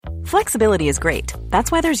Flexibility is great.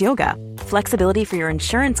 That's why there's yoga. Flexibility for your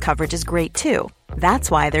insurance coverage is great too. That's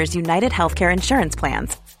why there's United Healthcare Insurance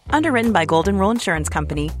Plans. Underwritten by Golden Rule Insurance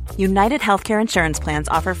Company, United Healthcare Insurance Plans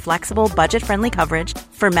offer flexible, budget-friendly coverage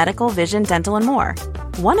for medical, vision, dental, and more.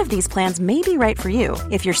 One of these plans may be right for you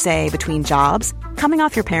if you're, say, between jobs, coming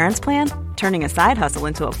off your parents' plan, turning a side hustle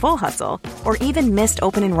into a full hustle, or even missed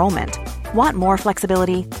open enrollment. Want more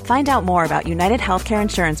flexibility? Find out more about United Healthcare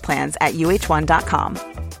Insurance Plans at uh1.com.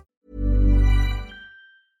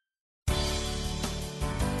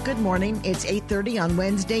 Good morning. It's 8:30 on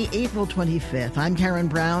Wednesday, April 25th. I'm Karen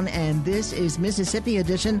Brown, and this is Mississippi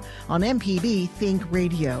Edition on MPB Think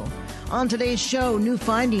Radio. On today's show, new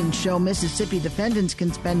findings show Mississippi defendants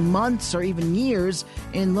can spend months or even years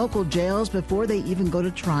in local jails before they even go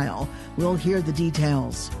to trial. We'll hear the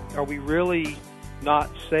details. Are we really not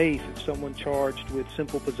safe if someone charged with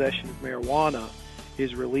simple possession of marijuana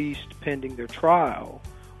is released pending their trial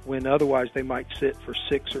when otherwise they might sit for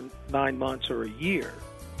 6 or 9 months or a year?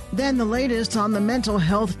 Then the latest on the Mental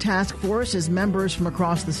Health Task Force as members from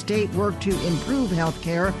across the state work to improve health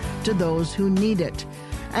care to those who need it.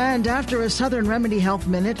 And after a Southern Remedy Health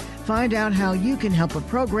Minute, find out how you can help a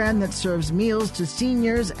program that serves meals to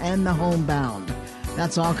seniors and the homebound.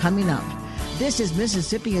 That's all coming up. This is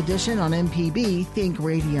Mississippi Edition on MPB Think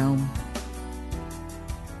Radio.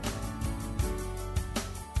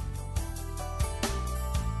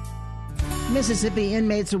 Mississippi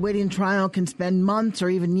inmates awaiting trial can spend months or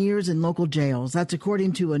even years in local jails. That's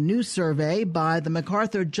according to a new survey by the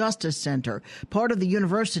MacArthur Justice Center, part of the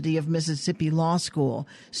University of Mississippi Law School.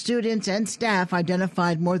 Students and staff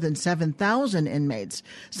identified more than 7,000 inmates.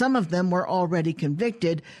 Some of them were already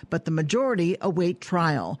convicted, but the majority await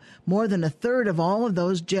trial. More than a third of all of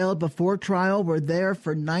those jailed before trial were there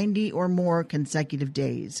for 90 or more consecutive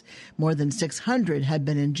days. More than 600 had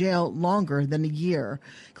been in jail longer than a year.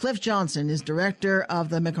 Cliff Johnson is director of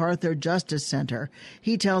the MacArthur Justice Center.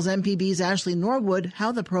 He tells MPB's Ashley Norwood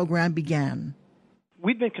how the program began.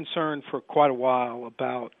 We've been concerned for quite a while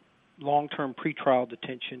about long-term pretrial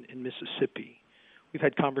detention in Mississippi. We've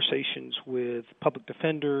had conversations with public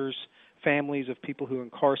defenders, families of people who are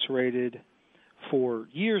incarcerated for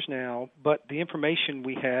years now, but the information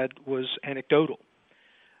we had was anecdotal.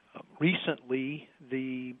 Recently,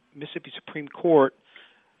 the Mississippi Supreme Court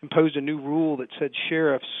imposed a new rule that said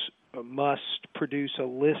sheriffs must produce a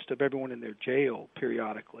list of everyone in their jail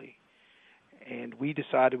periodically. And we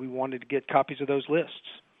decided we wanted to get copies of those lists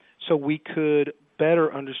so we could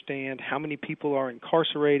better understand how many people are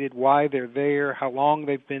incarcerated, why they're there, how long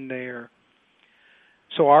they've been there.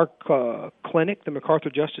 So our clinic, the MacArthur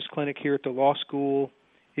Justice Clinic here at the law school,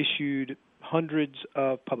 issued hundreds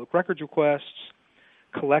of public records requests,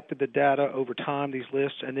 collected the data over time, these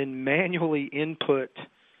lists, and then manually input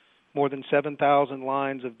more than 7,000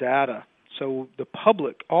 lines of data, so the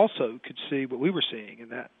public also could see what we were seeing,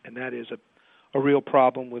 and that is a real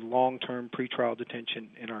problem with long-term pretrial detention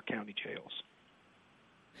in our county jails.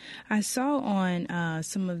 I saw on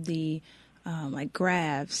some of the like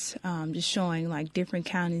graphs, just showing like different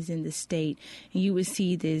counties in the state, and you would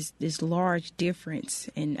see this large difference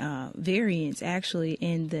in variance actually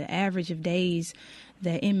in the average of days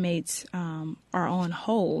that inmates are on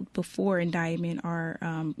hold before indictment or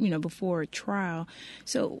before trial.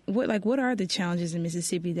 So what are the challenges in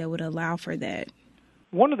Mississippi that would allow for that?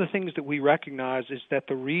 One of the things that we recognize is that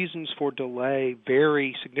the reasons for delay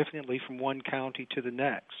vary significantly from one county to the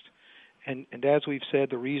next. And as we've said,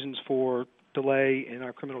 the reasons for delay in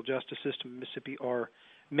our criminal justice system in Mississippi are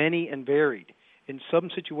many and varied. In some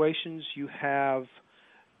situations, you have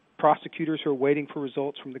prosecutors who are waiting for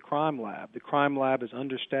results from the crime lab. The crime lab is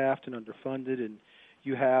understaffed and underfunded, and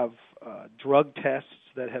you have drug tests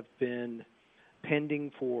that have been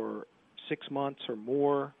pending for 6 months or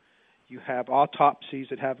more. You have autopsies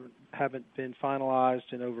that haven't been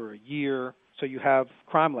finalized in over a year. So you have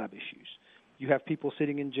crime lab issues. You have people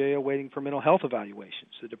sitting in jail waiting for mental health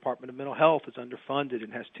evaluations. The Department of Mental Health is underfunded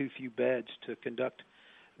and has too few beds to conduct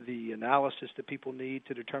the analysis that people need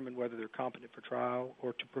to determine whether they're competent for trial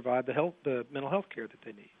or to provide the mental health care that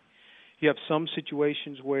they need. You have some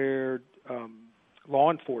situations where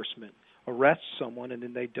law enforcement arrests someone and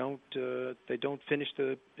then they don't finish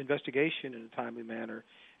the investigation in a timely manner,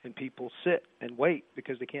 and people sit and wait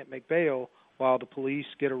because they can't make bail while the police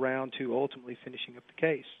get around to ultimately finishing up the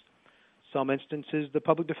case. Some instances, the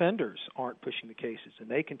public defenders aren't pushing the cases, and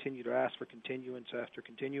they continue to ask for continuance after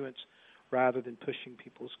continuance rather than pushing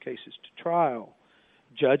people's cases to trial.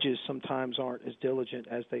 Judges sometimes aren't as diligent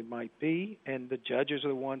as they might be, and the judges are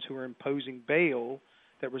the ones who are imposing bail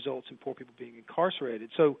that results in poor people being incarcerated.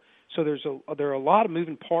 So there are a lot of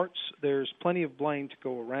moving parts. There's plenty of blame to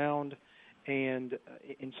go around, and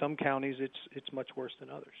in some counties it's much worse than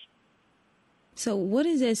others. So what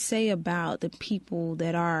does that say about the people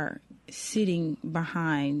that are sitting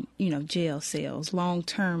behind, jail cells long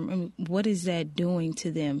term? I mean, what is that doing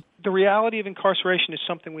to them? The reality of incarceration is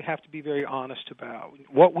something we have to be very honest about.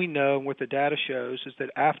 What we know and what the data shows is that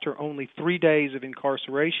after only 3 days of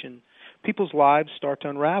incarceration, people's lives start to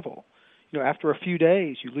unravel. After a few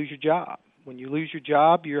days, you lose your job. When you lose your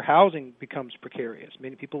job, your housing becomes precarious.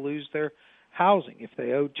 Many people lose their housing. If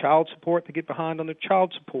they owe child support, they get behind on their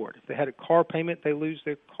child support. If they had a car payment, they lose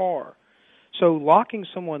their car. So locking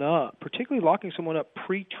someone up, particularly locking someone up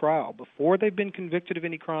pre-trial, before they've been convicted of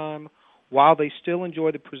any crime, while they still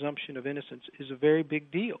enjoy the presumption of innocence, is a very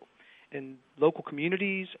big deal. And local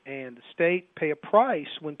communities and the state pay a price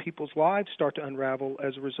when people's lives start to unravel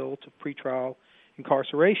as a result of pretrial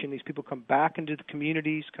incarceration. These people come back into the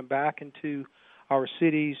communities, come back into our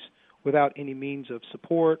cities without any means of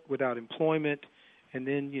support, without employment, and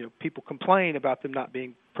then people complain about them not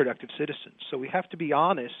being productive citizens. So we have to be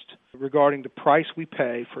honest regarding the price we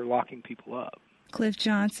pay for locking people up. Cliff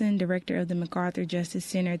Johnson, director of the MacArthur Justice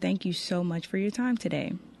Center, thank you so much for your time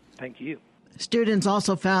today. Thank you. Students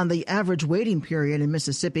also found the average waiting period in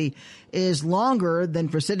Mississippi is longer than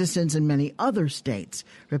for citizens in many other states.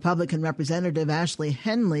 Republican Representative Ashley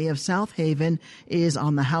Henley of South Haven is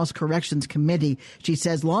on the House Corrections Committee. She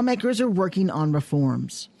says lawmakers are working on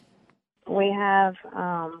reforms. We have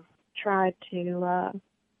tried to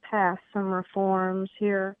pass some reforms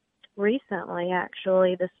here recently.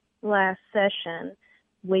 Actually, this last session,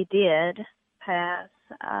 we did pass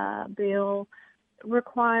a bill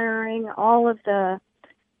requiring all of the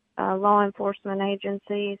law enforcement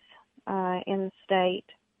agencies in the state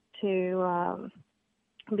to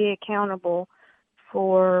be accountable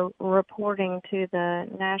for reporting to the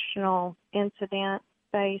National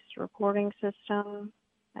Incident-Based Reporting System,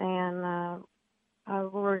 and a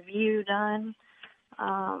review done.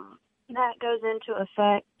 That goes into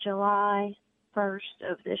effect July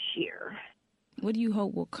 1st of this year. What do you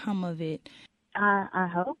hope will come of it? I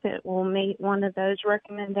hope it will meet one of those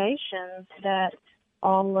recommendations that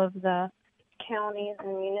all of the counties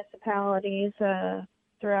and municipalities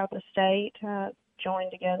throughout the state join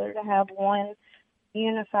together to have one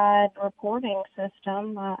unified reporting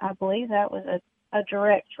system. I believe that was a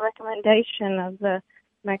direct recommendation of the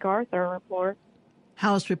MacArthur report.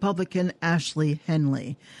 House Republican Ashley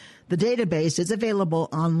Henley. The database is available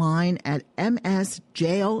online at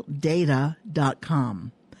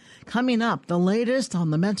msjaildata.com. Coming up, the latest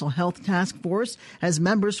on the Mental Health Task Force as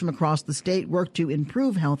members from across the state work to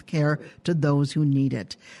improve health care to those who need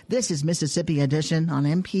it. This is Mississippi Edition on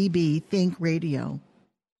MPB Think Radio.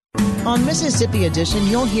 On Mississippi Edition,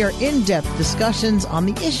 you'll hear in-depth discussions on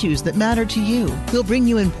the issues that matter to you. We'll bring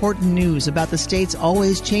you important news about the state's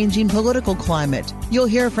always changing political climate. You'll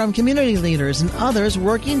hear from community leaders and others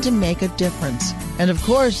working to make a difference. And of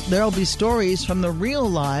course, there'll be stories from the real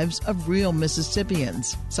lives of real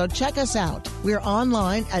Mississippians. So check us out. We're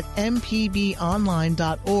online at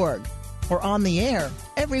mpbonline.org or on the air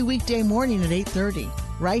every weekday morning at 8:30,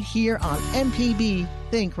 right here on MPB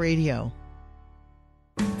Think Radio.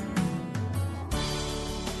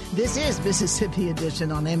 This is Mississippi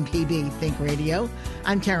Edition on MPB Think Radio.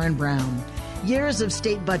 I'm Karen Brown. Years of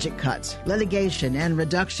state budget cuts, litigation, and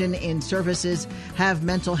reduction in services have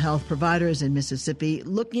mental health providers in Mississippi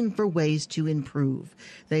looking for ways to improve.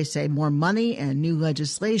 They say more money and new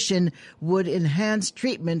legislation would enhance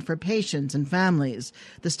treatment for patients and families.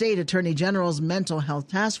 The state attorney general's mental health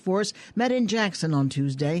task force met in Jackson on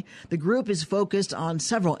Tuesday. The group is focused on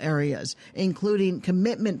several areas, including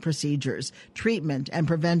commitment procedures, treatment, and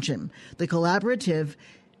prevention. The collaborative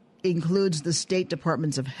includes the state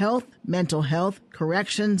departments of health, mental health,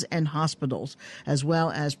 corrections, and hospitals, as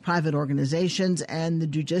well as private organizations and the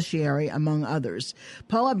judiciary, among others.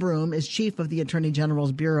 Paula Broom is chief of the Attorney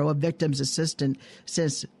General's Bureau of Victims Assistance.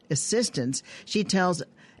 She tells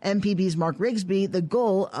MPB's Mark Rigsby the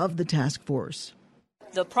goal of the task force.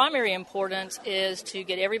 The primary importance is to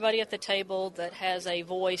get everybody at the table that has a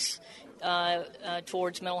voice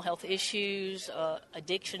towards mental health issues,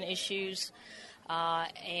 addiction issues,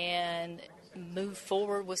 and move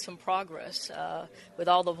forward with some progress. With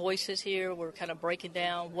all the voices here, we're kind of breaking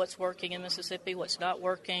down what's working in Mississippi, what's not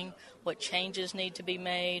working, what changes need to be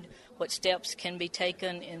made, what steps can be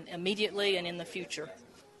taken immediately and in the future.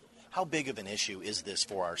 How big of an issue is this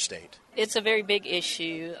for our state? It's a very big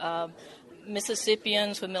issue.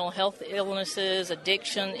 Mississippians with mental health illnesses,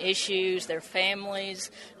 addiction issues, their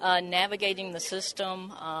families, navigating the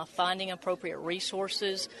system, finding appropriate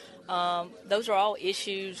resources. Those are all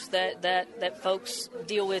issues that folks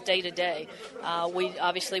deal with day to day. We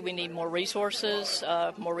need more resources.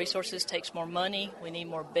 More resources takes more money. We need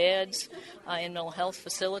more beds in mental health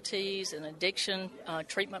facilities and addiction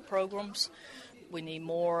treatment programs. We need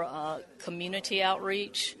more community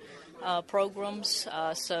outreach programs.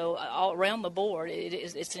 So all around the board,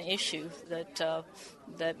 it's an issue that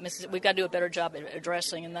we've got to do a better job at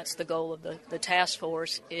addressing, and that's the goal of the task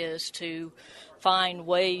force, is to find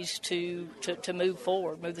ways to move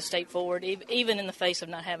the state forward, even in the face of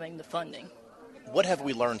not having the funding. What have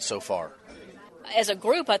we learned so far? As a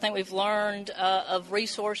group, I think we've learned of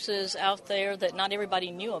resources out there that not everybody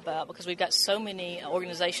knew about, because we've got so many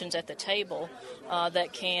organizations at the table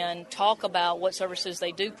that can talk about what services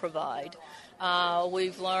they do provide.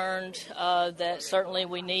 We've learned that certainly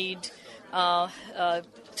we need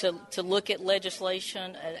to look at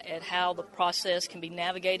legislation, at how the process can be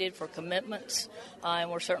navigated for commitments, and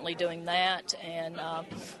we're certainly doing that, and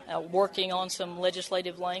working on some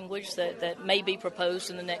legislative language that may be proposed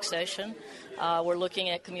in the next session. We're looking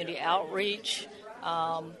at community outreach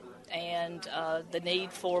and the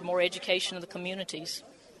need for more education of the communities.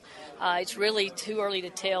 It's really too early to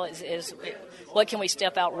tell is what can we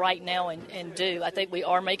step out right now and do. I think we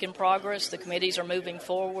are making progress. The committees are moving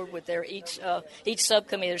forward with their each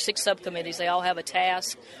subcommittee. There's 6 subcommittees. They all have a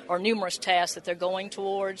task or numerous tasks that they're going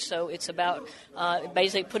towards. So it's about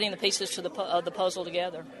basically putting the pieces of the puzzle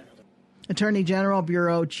together. Attorney General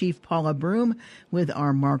Bureau Chief Paula Broom with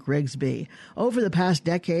our Mark Rigsby. Over the past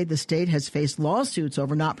decade, the state has faced lawsuits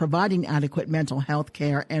over not providing adequate mental health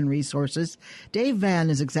care and resources. Dave Vann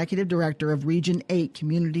is Executive Director of Region 8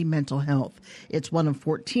 Community Mental Health. It's one of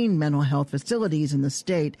 14 mental health facilities in the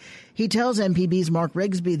state. He tells MPB's Mark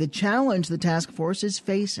Rigsby the challenge the task force is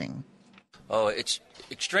facing. It's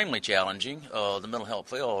extremely challenging. The mental health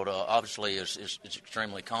field obviously is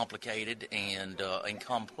extremely complicated and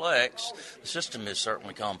complex. The system is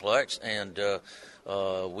certainly complex, and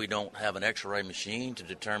we don't have an X-ray machine to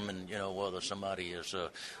determine, whether somebody has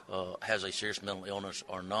a serious mental illness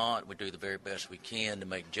or not. We do the very best we can to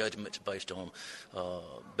make judgments based on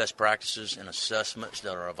best practices and assessments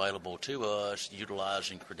that are available to us,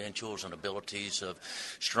 utilizing credentials and abilities of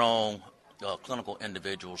strong clinical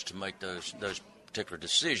individuals to make those particular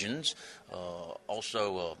decisions.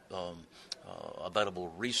 Also,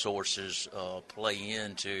 available resources play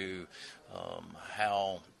into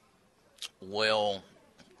how well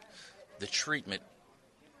the treatment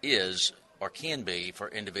is or can be for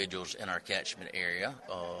individuals in our catchment area.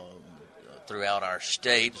 Throughout our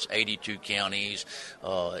state, it's 82 counties.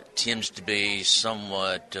 Tends to be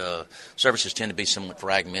somewhat services tend to be somewhat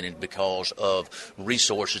fragmented because of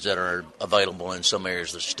resources that are available in some areas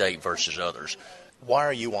of the state versus others. Why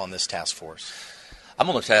are you on this task force? I'm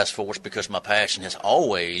on the task force because my passion has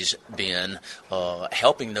always been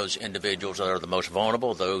helping those individuals that are the most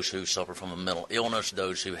vulnerable, those who suffer from a mental illness,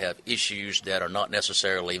 those who have issues that are not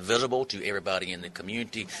necessarily visible to everybody in the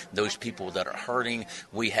community, those people that are hurting.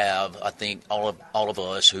 We have, I think, all of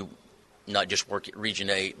us who not just work at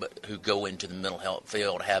Region 8, but who go into the mental health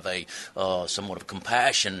field have a somewhat of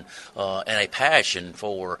compassion and a passion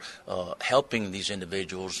for helping these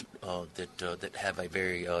individuals that have a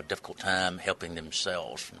very difficult time helping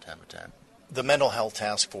themselves from time to time. The Mental Health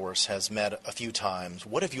Task Force has met a few times.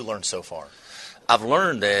 What have you learned so far? I've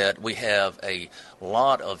learned that we have a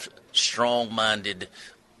lot of strong-minded,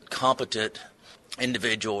 competent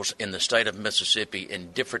individuals in the state of Mississippi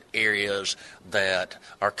in different areas that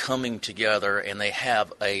are coming together, and they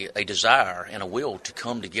have a desire and a will to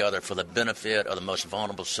come together for the benefit of the most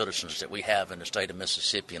vulnerable citizens that we have in the state of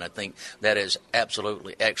Mississippi. And I think that is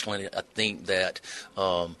absolutely excellent. I think that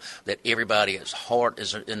that everybody's heart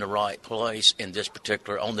is in the right place in this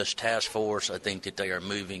particular, on this task force. I think that they are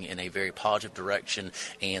moving in a very positive direction,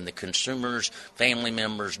 and the consumers, family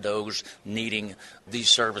members, those needing these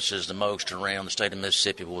services the most around the state of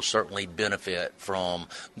Mississippi will certainly benefit from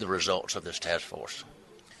the results of this task force.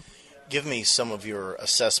 Give me some of your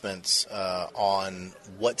assessments on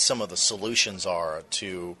what some of the solutions are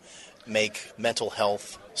to make mental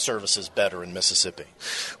health services better in Mississippi.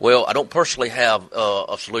 Well, I don't personally have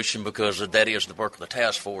a solution, because that is the work of the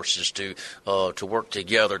task force, is to work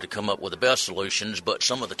together to come up with the best solutions. But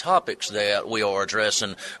some of the topics that we are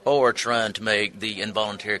addressing are trying to make the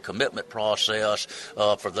involuntary commitment process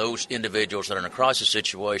for those individuals that are in a crisis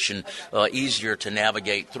situation easier to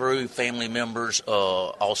navigate through. Family members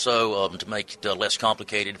also to make it less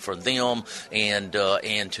complicated for them, and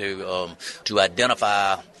to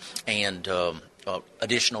identify and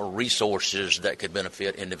additional resources that could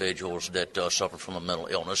benefit individuals that suffer from a mental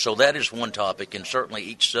illness. So that is one topic, and certainly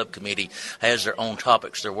each subcommittee has their own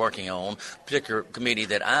topics they're working on. The particular committee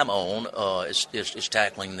that I'm on is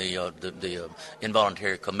tackling the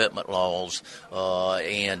involuntary commitment laws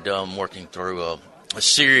and working through a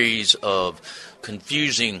series of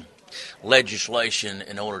confusing legislation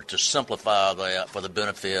in order to simplify that for the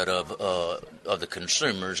benefit of the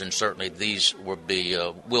consumers, and certainly these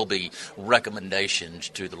will be recommendations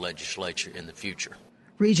to the legislature in the future.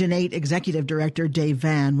 Region 8 Executive Director Dave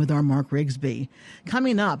Vann with our Mark Rigsby.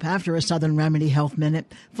 Coming up after a Southern Remedy Health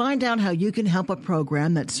Minute, find out how you can help a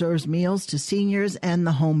program that serves meals to seniors and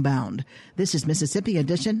the homebound. This is Mississippi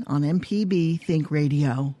Edition on MPB Think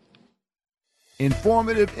Radio.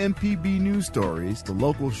 Informative MPB news stories, the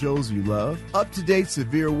local shows you love, up-to-date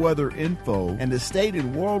severe weather info, and a state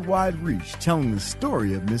and worldwide reach telling the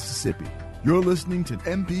story of Mississippi. You're listening to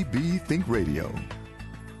MPB Think Radio.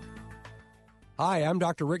 Hi, I'm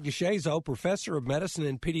Dr. Rick DeShazo, Professor of Medicine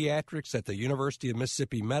and Pediatrics at the University of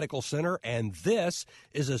Mississippi Medical Center, and this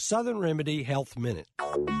is a Southern Remedy Health Minute.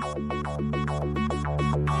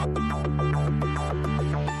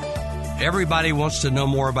 Everybody wants to know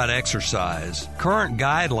more about exercise. Current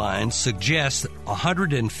guidelines suggest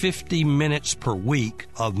 150 minutes per week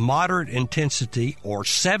of moderate intensity or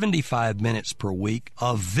 75 minutes per week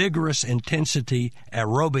of vigorous intensity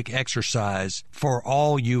aerobic exercise for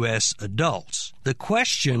all U.S. adults. The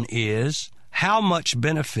question is, how much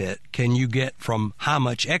benefit can you get from how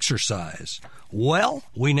much exercise? Well,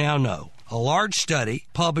 we now know. A large study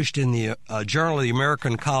published in the Journal of the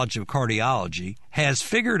American College of Cardiology has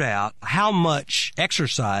figured out how much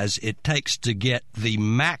exercise it takes to get the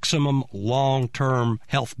maximum long-term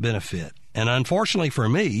health benefit. And unfortunately for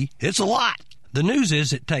me, it's a lot. The news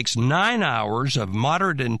is it takes 9 hours of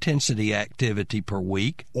moderate intensity activity per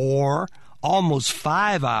week or almost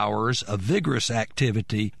 5 hours of vigorous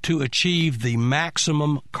activity to achieve the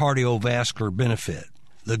maximum cardiovascular benefit.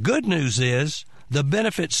 The good news is the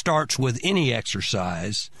benefit starts with any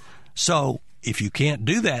exercise, so if you can't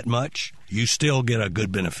do that much, you still get a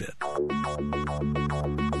good benefit.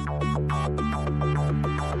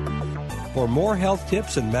 For more health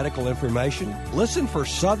tips and medical information, listen for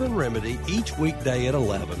Southern Remedy each weekday at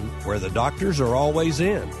 11, where the doctors are always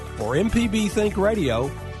in. For MPB Think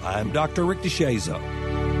Radio, I'm Dr. Rick DeShazo.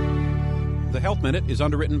 The Health Minute is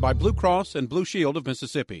underwritten by Blue Cross and Blue Shield of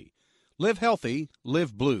Mississippi. Live healthy,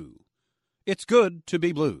 live blue. It's good to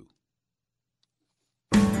be blue.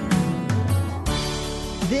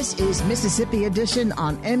 This is Mississippi Edition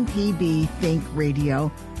on MPB Think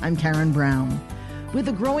Radio. I'm Karen Brown. With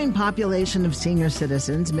a growing population of senior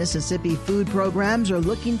citizens, Mississippi food programs are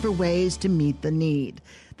looking for ways to meet the need.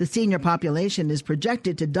 The senior population is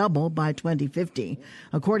projected to double by 2050.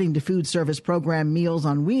 According to food service program Meals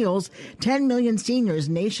on Wheels, 10 million seniors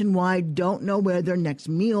nationwide don't know where their next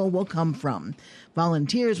meal will come from.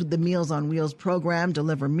 Volunteers with the Meals on Wheels program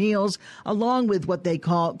deliver meals along with what they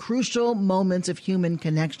call crucial moments of human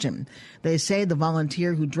connection. They say the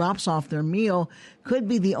volunteer who drops off their meal could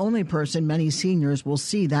be the only person many seniors will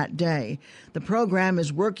see that day. The program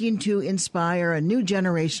is working to inspire a new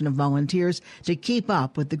generation of volunteers to keep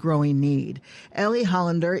up with the growing need. Ellie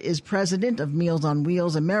Hollander is president of Meals on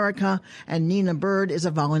Wheels America, and Nina Bird is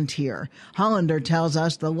a volunteer. Hollander tells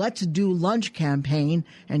us the Let's Do Lunch campaign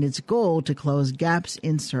and its goal to close gaps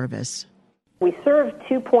in service. We serve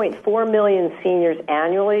 2.4 million seniors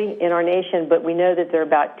annually in our nation, but we know that there are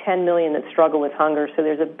about 10 million that struggle with hunger. So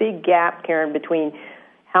there's a big gap, Karen, between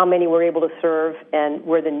how many we're able to serve and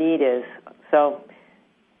where the need is. So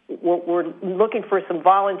we're looking for some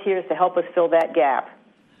volunteers to help us fill that gap.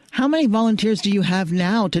 How many volunteers do you have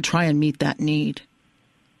now to try and meet that need?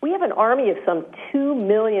 We have an army of some 2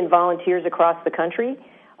 million volunteers across the country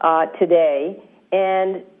today,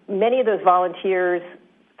 and many of those volunteers,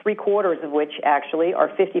 3/4 of which actually are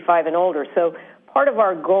 55 and older. So part of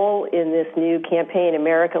our goal in this new campaign,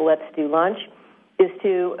 America Let's Do Lunch, is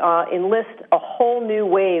to enlist a whole new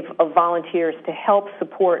wave of volunteers to help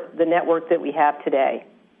support the network that we have today.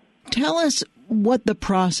 Tell us what the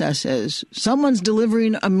process is. Someone's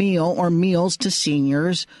delivering a meal or meals to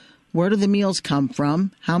seniors. Where do the meals come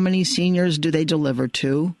from? How many seniors do they deliver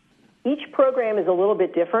to? Each program is a little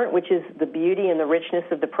bit different, which is the beauty and the richness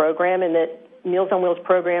of the program, and that Meals on Wheels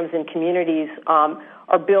programs in communities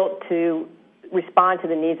are built to respond to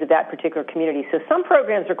the needs of that particular community. So some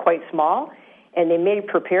programs are quite small, and they may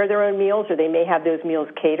prepare their own meals, or they may have those meals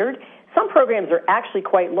catered. Some programs are actually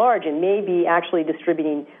quite large and may be actually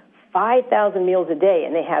distributing 5,000 meals a day,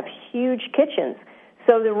 and they have huge kitchens.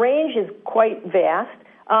 So the range is quite vast.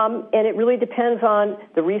 And it really depends on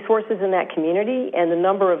the resources in that community and the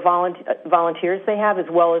number of volunteers they have, as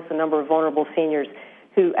well as the number of vulnerable seniors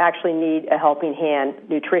who actually need a helping hand,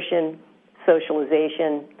 nutrition,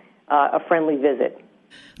 socialization, a friendly visit.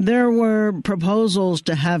 There were proposals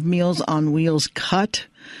to have Meals on Wheels cut.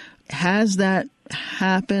 Has that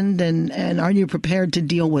happened, and are you prepared to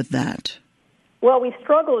deal with that? Well, we've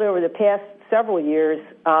struggled over the past several years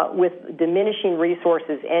with diminishing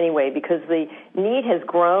resources anyway, because the need has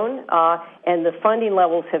grown and the funding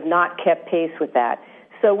levels have not kept pace with that.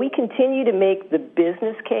 So we continue to make the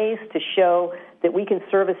business case to show that we can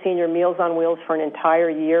serve a senior Meals on Wheels for an entire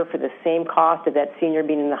year for the same cost of that senior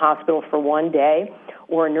being in the hospital for one day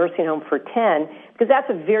or a nursing home for 10, because that's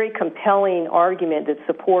a very compelling argument that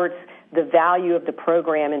supports the value of the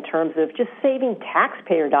program in terms of just saving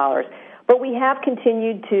taxpayer dollars. But we have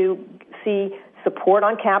continued to see support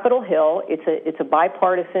on Capitol Hill. It's a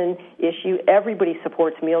bipartisan issue. Everybody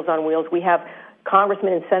supports Meals on Wheels. We have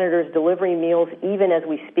congressmen and senators delivering meals even as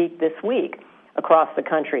we speak this week across the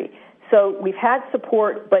country. So we've had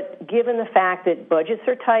support, but given the fact that budgets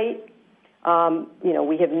are tight,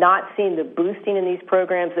 we have not seen the boosting in these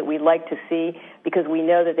programs that we'd like to see, because we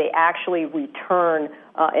know that they actually return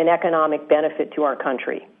an economic benefit to our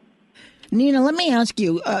country. Nina, let me ask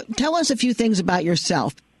you, tell us a few things about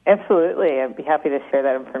yourself. Absolutely. I'd be happy to share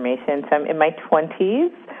that information. So I'm in my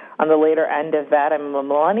 20s. On the later end of that, I'm a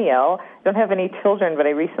millennial. I don't have any children, but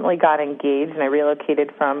I recently got engaged, and I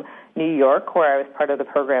relocated from New York, where I was part of the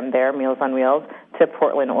program there, Meals on Wheels, to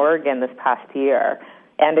Portland, Oregon this past year.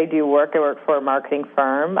 And I do work. I work for a marketing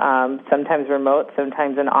firm, sometimes remote,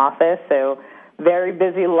 sometimes in office, so very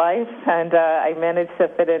busy life, and I managed to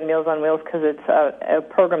fit in Meals on Wheels because it's a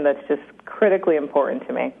program that's just critically important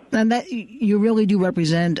to me. And that you really do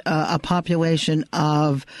represent a population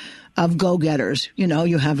of go-getters. You know,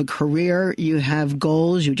 you have a career, you have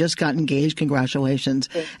goals, you just got engaged, congratulations,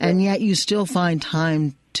 and yet you still find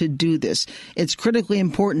time to do this. It's critically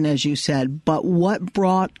important, as you said, but what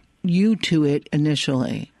brought you to it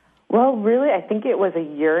initially? Well, really, I think it was a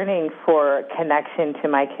yearning for connection to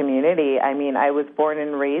my community. I mean, I was born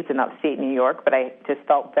and raised in upstate New York, but I just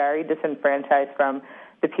felt very disenfranchised from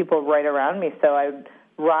the people right around me. So I would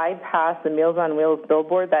ride past the Meals on Wheels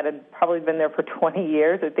billboard that had probably been there for 20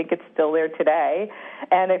 years. I think it's still there today.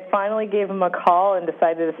 And I finally gave them a call and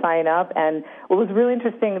decided to sign up. And what was really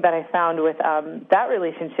interesting that I found with that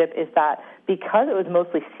relationship is that because it was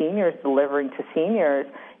mostly seniors delivering to seniors,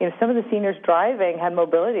 you know, some of the seniors driving had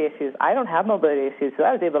mobility issues. I don't have mobility issues, so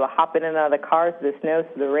I was able to hop in and out of the car through the snow,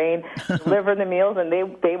 through the rain, deliver the meals, and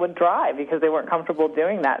they would drive because they weren't comfortable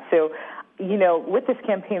doing that. So, you know, with this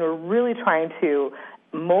campaign, we're really trying to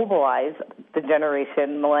mobilize the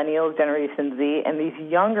generation, millennials, Generation Z, and these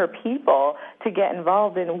younger people to get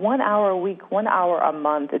involved in 1 hour a week, 1 hour a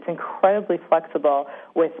month. It's incredibly flexible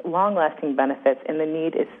with long-lasting benefits, and the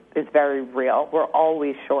need is very real. We're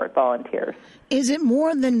always short volunteers. Is it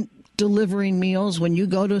more than delivering meals? When you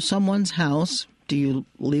go to someone's house, do you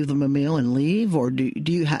leave them a meal and leave, or do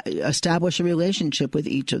you establish a relationship with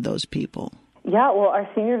each of those people? Yeah, well, our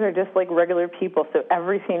seniors are just like regular people, so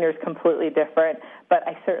every senior is completely different, but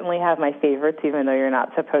I certainly have my favorites, even though you're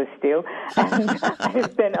not supposed to. And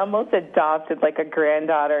I've been almost adopted like a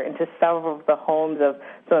granddaughter into several of the homes of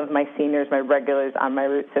some of my seniors, my regulars on my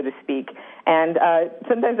route, so to speak. And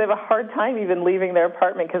sometimes I have a hard time even leaving their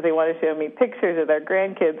apartment because they want to show me pictures of their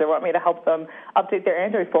grandkids or want me to help them update their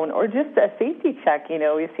Android phone, or just a safety check. You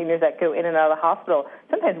know, we have seniors that go in and out of the hospital.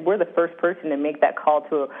 Sometimes we're the first person to make that call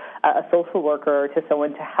to a social worker or to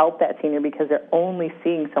someone to help that senior because they're only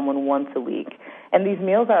seeing someone once a week. And these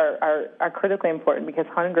meals are critically important because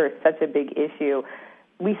hunger is such a big issue.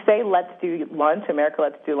 We say, let's do lunch, America,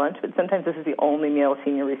 let's do lunch, but sometimes this is the only meal a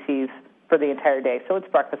senior receives for the entire day. So it's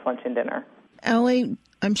breakfast, lunch, and dinner. Ellie,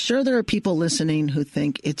 I'm sure there are people listening who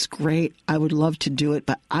think it's great, I would love to do it,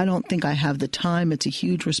 but I don't think I have the time. It's a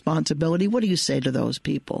huge responsibility. What do you say to those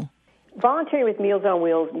people? Volunteering with Meals on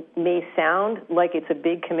Wheels may sound like it's a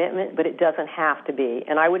big commitment, but it doesn't have to be.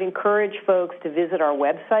 And I would encourage folks to visit our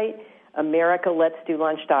website,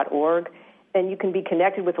 americaletsdolunch.org, and you can be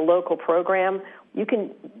connected with a local program. You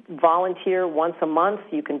can volunteer once a month.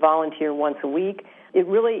 You can volunteer once a week. It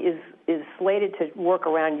really is slated to work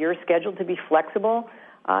around your schedule, to be flexible.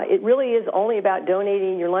 It really is only about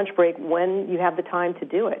donating your lunch break when you have the time to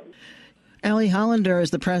do it. Ellie Hollander is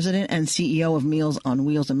the president and CEO of Meals on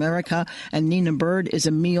Wheels America, and Nina Bird is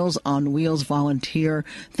a Meals on Wheels volunteer.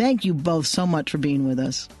 Thank you both so much for being with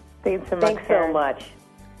us. Thanks so much. Thanks so much.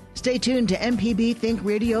 Stay tuned to MPB Think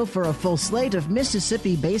Radio for a full slate of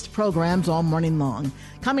Mississippi-based programs all morning long.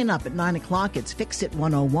 Coming up at 9 o'clock, it's Fix It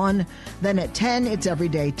 101. Then at 10, it's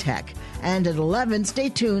Everyday Tech. And at 11, stay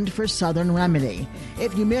tuned for Southern Remedy.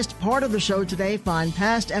 If you missed part of the show today, find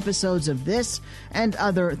past episodes of this and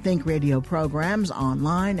other Think Radio programs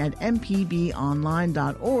online at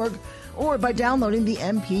mpbonline.org or by downloading the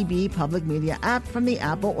MPB Public Media app from the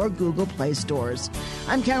Apple or Google Play stores.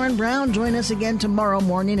 I'm Karen Brown. Join us again tomorrow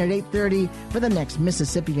morning at 8:30 for the next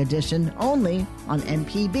Mississippi edition, only on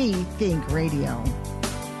MPB Think Radio.